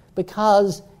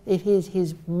 because it is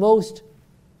his most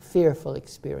fearful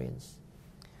experience.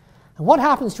 And what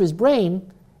happens to his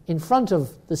brain in front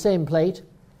of the same plate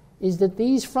is that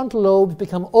these frontal lobes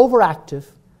become overactive,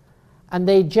 and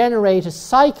they generate a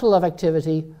cycle of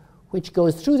activity which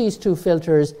goes through these two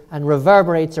filters and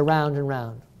reverberates around and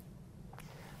round.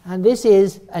 And this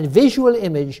is a visual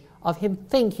image of him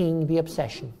thinking the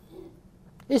obsession.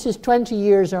 This is 20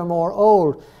 years or more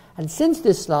old, and since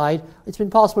this slide, it's been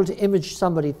possible to image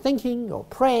somebody thinking or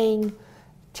praying,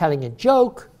 telling a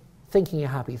joke, thinking a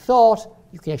happy thought.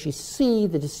 You can actually see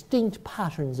the distinct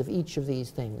patterns of each of these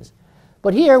things.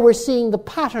 But here we're seeing the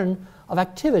pattern of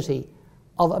activity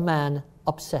of a man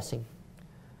obsessing.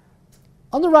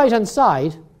 On the right-hand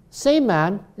side, same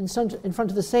man in front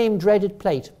of the same dreaded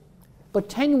plate, but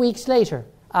 10 weeks later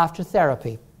after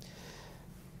therapy.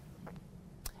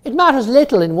 It matters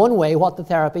little in one way what the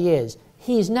therapy is.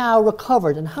 He's now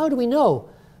recovered, and how do we know?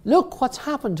 Look what's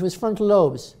happened to his frontal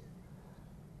lobes.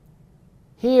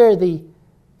 Here, the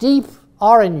deep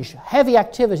orange, heavy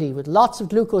activity with lots of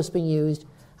glucose being used.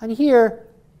 And here,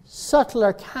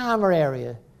 subtler, calmer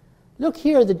area. Look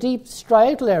here, the deep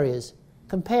striatal areas,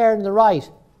 compared on the right,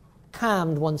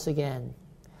 calmed once again.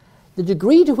 The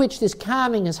degree to which this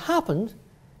calming has happened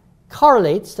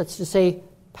correlates, that's to say,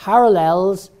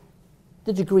 parallels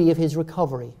the degree of his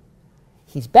recovery.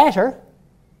 He's better,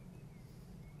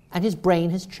 and his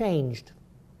brain has changed.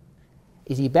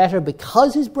 Is he better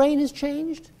because his brain has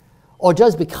changed? Or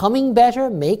does becoming better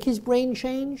make his brain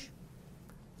change?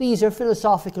 These are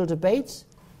philosophical debates,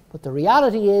 but the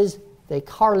reality is they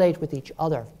correlate with each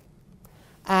other.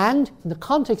 And in the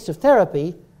context of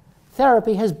therapy,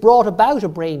 therapy has brought about a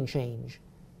brain change.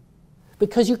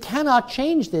 Because you cannot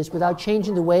change this without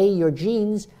changing the way your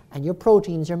genes and your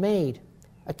proteins are made.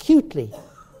 Acutely,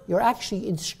 you're actually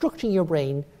instructing your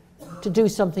brain to do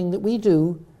something that we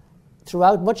do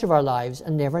throughout much of our lives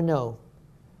and never know.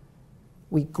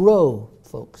 We grow,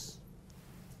 folks.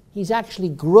 He's actually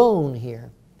grown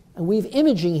here. And we've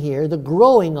imaging here the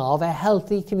growing of a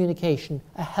healthy communication,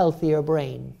 a healthier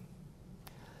brain.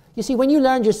 You see, when you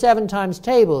learned your 7 times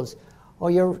tables, or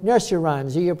your nursery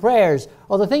rhymes, or your prayers,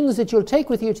 or the things that you'll take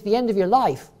with you to the end of your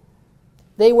life,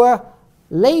 they were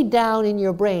laid down in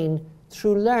your brain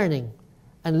through learning.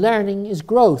 And learning is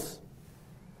growth.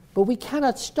 But we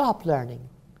cannot stop learning.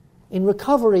 In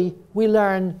recovery, we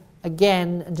learn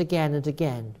again and again and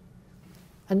again.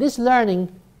 And this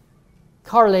learning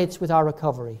correlates with our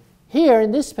recovery. Here,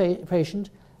 in this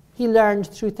patient, he learned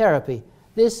through therapy.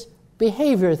 This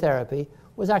behavior therapy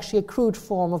was actually a crude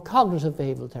form of cognitive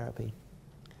behavioral therapy.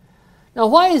 Now,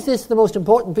 why is this the most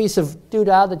important piece of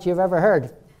doodah that you've ever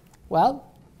heard? Well,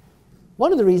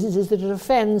 one of the reasons is that it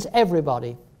offends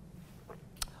everybody.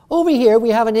 Over here, we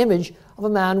have an image of a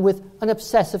man with an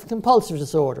obsessive-compulsive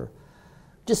disorder,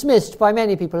 dismissed by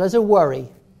many people as a worry.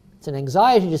 It's an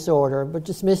anxiety disorder, but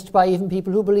dismissed by even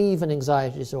people who believe in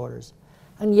anxiety disorders.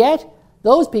 And yet,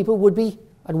 those people would be,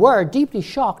 and were, deeply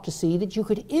shocked to see that you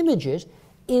could image it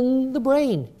in the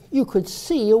brain. You could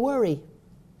see a worry.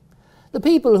 The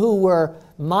people who were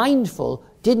mindful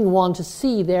didn't want to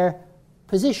see their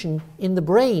position in the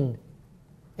brain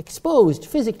exposed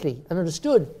physically and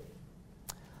understood.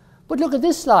 But look at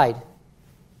this slide.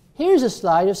 Here's a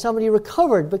slide of somebody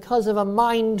recovered because of a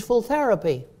mindful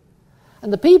therapy.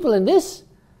 And the people in this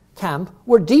camp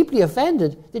were deeply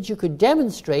offended that you could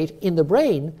demonstrate in the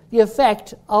brain the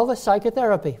effect of a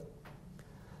psychotherapy.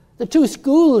 The two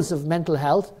schools of mental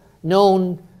health,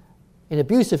 known in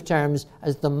abusive terms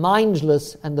as the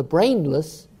mindless and the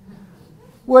brainless,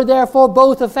 were therefore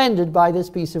both offended by this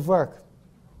piece of work.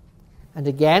 And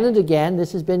again,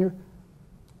 this has been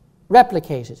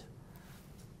replicated.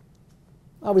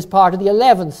 I was part of the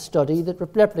 11th study that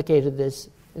replicated this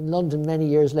in London many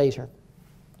years later.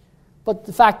 But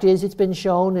the fact is, it's been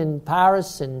shown in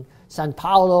Paris, in Sao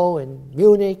Paulo, in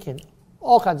Munich, and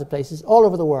all kinds of places, all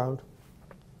over the world.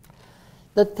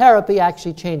 That therapy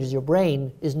actually changes your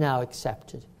brain is now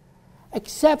accepted.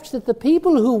 Except that the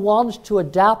people who want to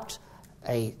adapt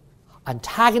an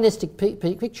antagonistic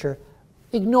picture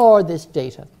ignore this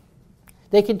data.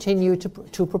 They continue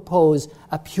to propose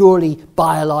a purely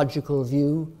biological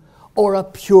view or a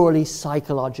purely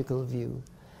psychological view.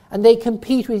 And they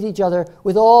compete with each other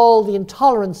with all the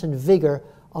intolerance and vigor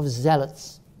of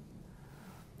zealots.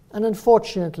 And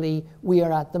unfortunately, we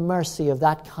are at the mercy of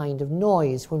that kind of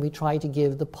noise when we try to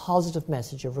give the positive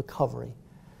message of recovery.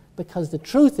 Because the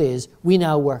truth is, we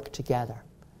now work together.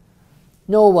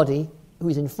 Nobody who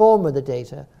is informed of the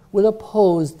data will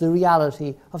oppose the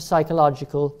reality of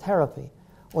psychological therapy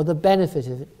or the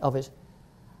benefit of it.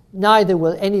 Neither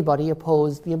will anybody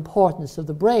oppose the importance of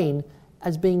the brain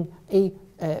as being a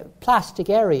plastic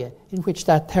area in which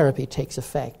that therapy takes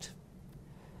effect.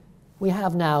 We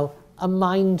have now a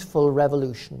mindful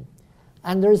revolution.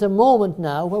 And there is a moment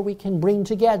now where we can bring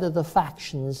together the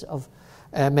factions of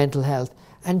mental health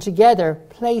and together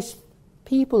place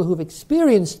people who've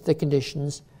experienced the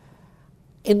conditions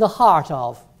in the heart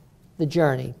of the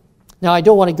journey. Now, I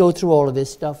don't want to go through all of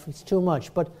this stuff, it's too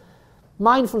much, but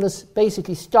mindfulness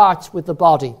basically starts with the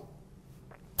body.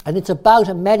 And it's about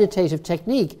a meditative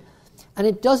technique, and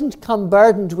it doesn't come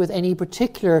burdened with any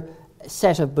particular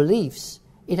set of beliefs.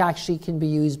 It actually can be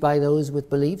used by those with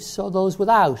beliefs or those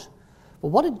without. But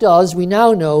what it does, we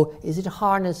now know, is it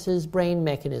harnesses brain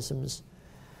mechanisms.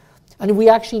 And we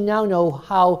actually now know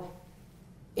how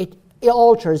it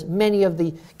alters many of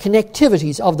the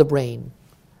connectivities of the brain.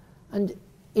 And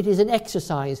it is an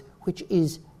exercise which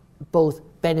is both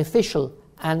beneficial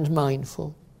and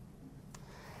mindful.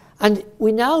 And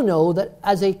we now know that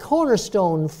as a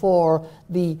cornerstone for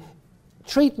the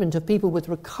treatment of people with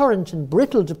recurrent and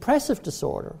brittle depressive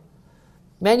disorder,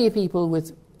 many people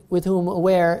with whom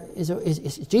aware is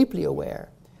deeply aware,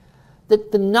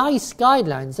 that the NICE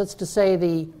guidelines, that's to say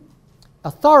the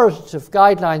authoritative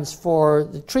guidelines for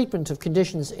the treatment of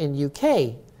conditions in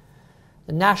UK,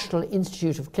 the National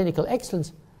Institute of Clinical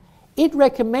Excellence, it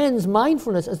recommends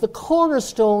mindfulness as the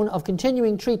cornerstone of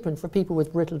continuing treatment for people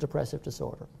with brittle depressive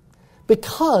disorder.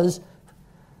 Because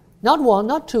Not 1,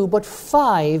 not 2, but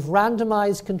 5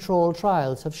 randomized controlled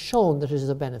trials have shown that it is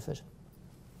a benefit.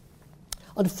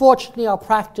 Unfortunately, our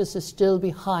practice is still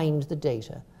behind the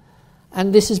data,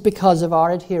 and this is because of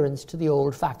our adherence to the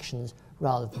old factions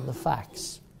rather than the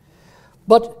facts.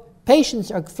 But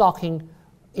patients are flocking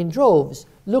in droves,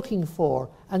 looking for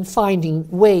and finding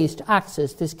ways to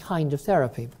access this kind of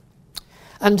therapy.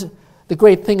 And the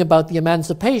great thing about the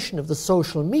emancipation of the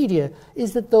social media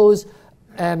is that those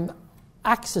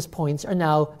access points are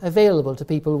now available to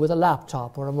people with a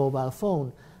laptop or a mobile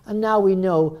phone. And now we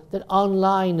know that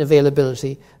online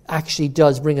availability actually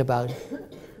does bring about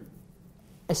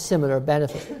a similar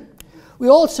benefit. We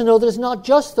also know that it's not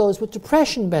just those with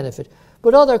depression benefit,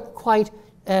 but other quite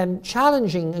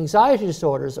challenging anxiety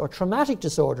disorders or traumatic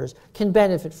disorders can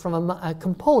benefit from a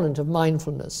component of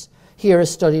mindfulness. Here, a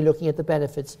study looking at the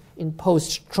benefits in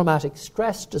post-traumatic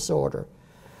stress disorder.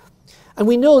 And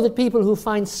we know that people who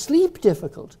find sleep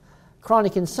difficult,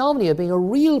 chronic insomnia being a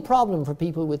real problem for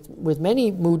people with many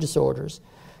mood disorders,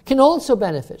 can also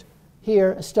benefit.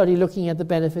 Here, a study looking at the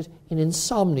benefit in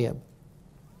insomnia.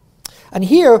 And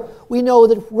here, we know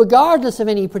that regardless of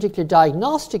any particular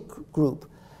diagnostic group,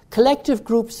 collective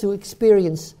groups who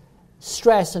experience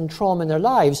stress and trauma in their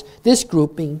lives, this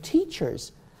group being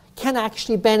teachers, can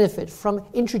actually benefit from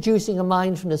introducing a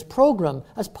mindfulness program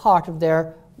as part of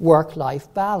their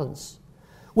work-life balance.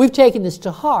 We've taken this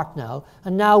to heart now,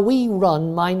 and now we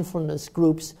run mindfulness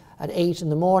groups at 8 in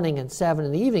the morning and 7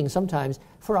 in the evening sometimes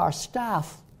for our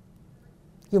staff.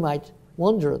 You might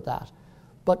wonder at that,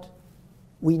 but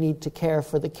we need to care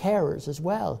for the carers as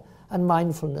well, and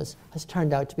mindfulness has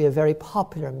turned out to be a very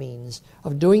popular means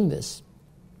of doing this.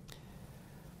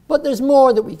 But there's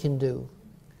more that we can do,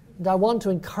 and I want to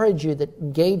encourage you that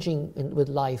engaging with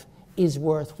life is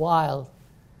worthwhile.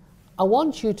 I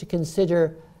want you to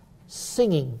consider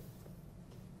singing.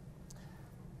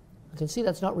 I can see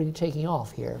that's not really taking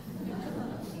off here.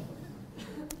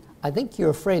 I think you're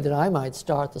afraid that I might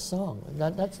start the song.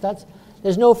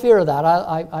 There's no fear of that.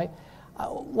 I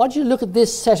want you to look at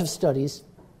this set of studies.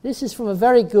 This is from a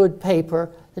very good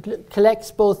paper that collects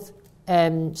both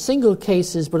single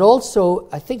cases, but also,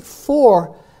 I think,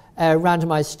 4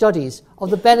 randomized studies of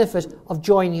the benefit of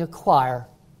joining a choir.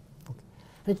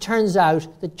 And it turns out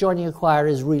that joining a choir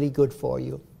is really good for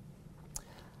you.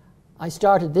 I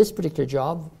started this particular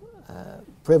job,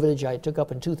 privilege I took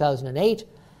up in 2008,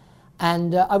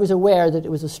 and I was aware that it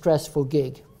was a stressful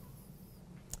gig.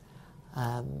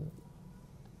 And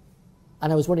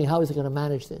I was wondering how was I going to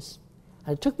manage this.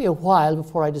 And it took me a while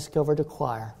before I discovered a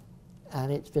choir.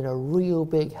 And it's been a real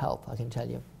big help, I can tell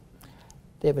you.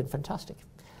 They've been fantastic.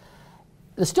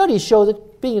 The studies show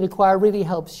that being in a choir really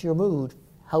helps your mood,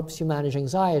 helps you manage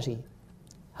anxiety,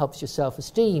 helps your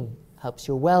self-esteem, helps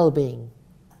your well-being.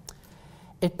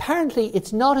 Apparently,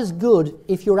 it's not as good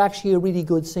if you're actually a really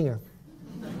good singer.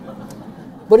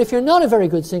 But if you're not a very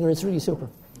good singer, it's really super.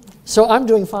 So I'm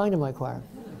doing fine in my choir.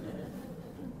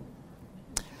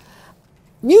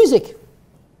 Music,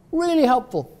 really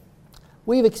helpful.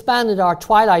 We've expanded our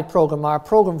twilight program, our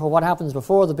program for what happens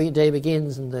before the day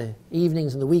begins and the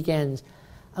evenings and the weekends.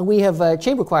 And we have a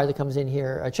chamber choir that comes in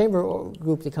here, a chamber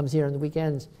group that comes here on the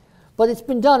weekends. But it's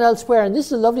been done elsewhere, and this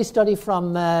is a lovely study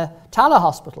from Tala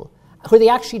Hospital, where they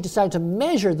actually decided to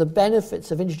measure the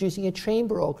benefits of introducing a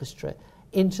chamber orchestra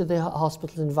into the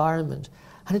hospital environment.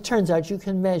 And it turns out you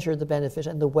can measure the benefit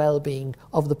and the well-being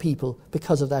of the people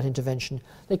because of that intervention.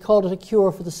 They called it a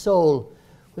cure for the soul,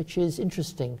 which is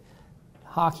interesting,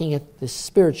 harking at this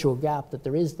spiritual gap that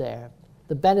there is there,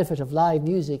 the benefit of live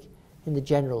music in the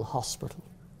general hospital.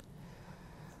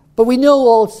 But we know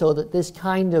also that this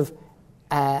kind of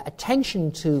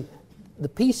attention to the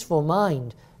peaceful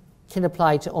mind can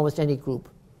apply to almost any group.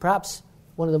 Perhaps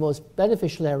one of the most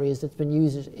beneficial areas that's been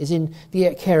used is in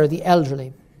the care of the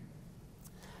elderly.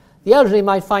 The elderly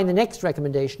might find the next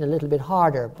recommendation a little bit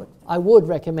harder, but I would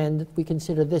recommend that we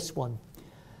consider this one.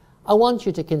 I want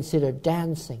you to consider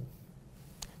dancing.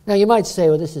 Now you might say,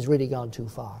 well, this has really gone too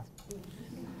far.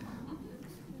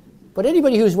 But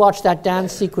anybody who's watched that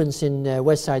dance sequence in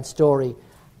West Side Story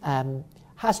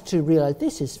has to realize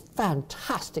this is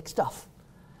fantastic stuff.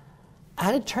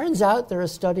 And it turns out there are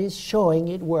studies showing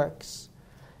it works.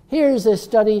 Here's a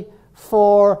study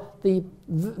for the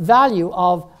value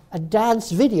of a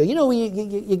dance video. You know, you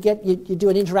do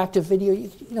an interactive video,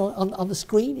 on the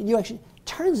screen, and you actually,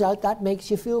 turns out that makes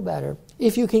you feel better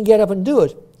if you can get up and do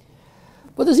it.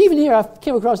 But there's even here, I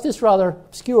came across this rather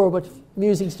obscure but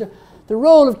amusing stuff. The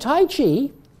role of Tai Chi,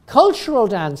 cultural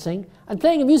dancing, and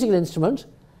playing a musical instrument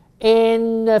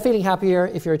in feeling happier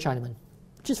if you're a Chinaman,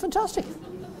 which is fantastic.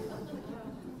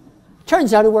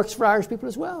 Turns out it works for Irish people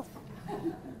as well.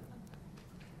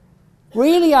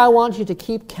 Really, I want you to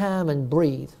keep calm and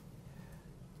breathe.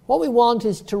 What we want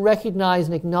is to recognize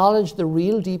and acknowledge the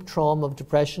real deep trauma of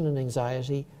depression and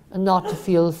anxiety and not to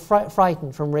feel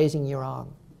frightened from raising your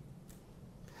arm.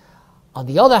 On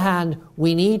the other hand,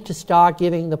 we need to start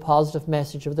giving the positive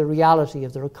message of the reality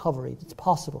of the recovery that's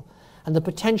possible and the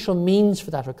potential means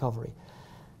for that recovery.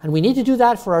 And we need to do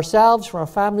that for ourselves, for our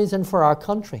families, and for our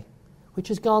country, which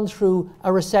has gone through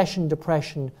a recession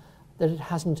depression that it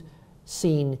hasn't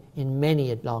seen in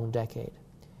many a long decade.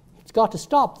 It's got to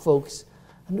stop, folks,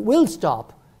 and it will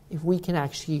stop if we can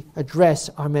actually address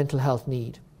our mental health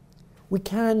need. We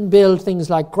can build things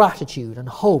like gratitude and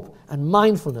hope and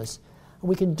mindfulness, and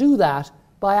we can do that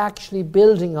by actually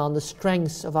building on the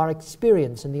strengths of our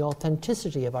experience and the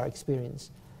authenticity of our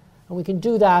experience. And we can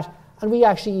do that, and we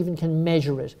actually even can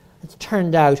measure it. It's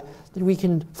turned out that we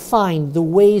can find the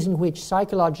ways in which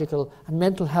psychological and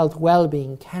mental health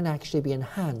well-being can actually be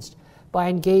enhanced by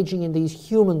engaging in these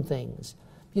human things.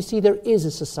 You see, there is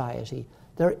a society,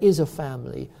 there is a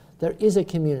family, there is a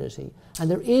community, and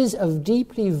there is a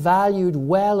deeply valued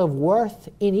well of worth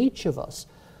in each of us,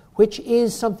 which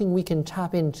is something we can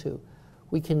tap into.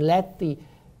 We can let the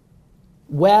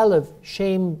well of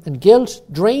shame and guilt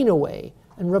drain away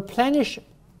and replenish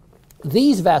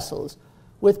these vessels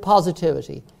with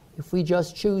positivity if we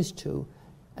just choose to,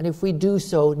 and if we do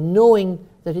so knowing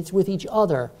that it's with each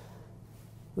other,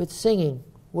 with singing,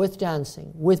 with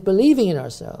dancing, with believing in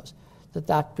ourselves,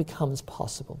 that becomes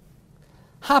possible.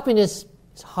 Happiness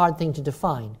is a hard thing to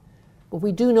define, but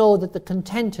we do know that the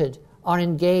contented are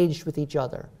engaged with each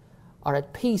other, are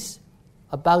at peace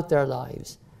about their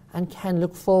lives, and can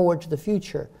look forward to the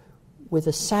future with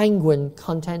a sanguine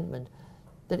contentment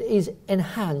that is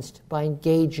enhanced by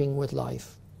engaging with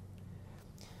life.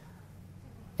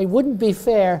 It wouldn't be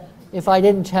fair if I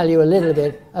didn't tell you a little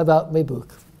bit about my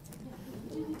book.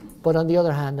 But on the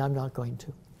other hand, I'm not going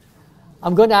to.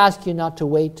 I'm going to ask you not to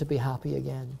wait to be happy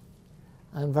again.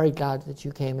 I'm very glad that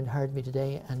you came and heard me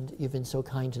today, and you've been so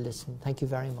kind to listen. Thank you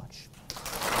very much.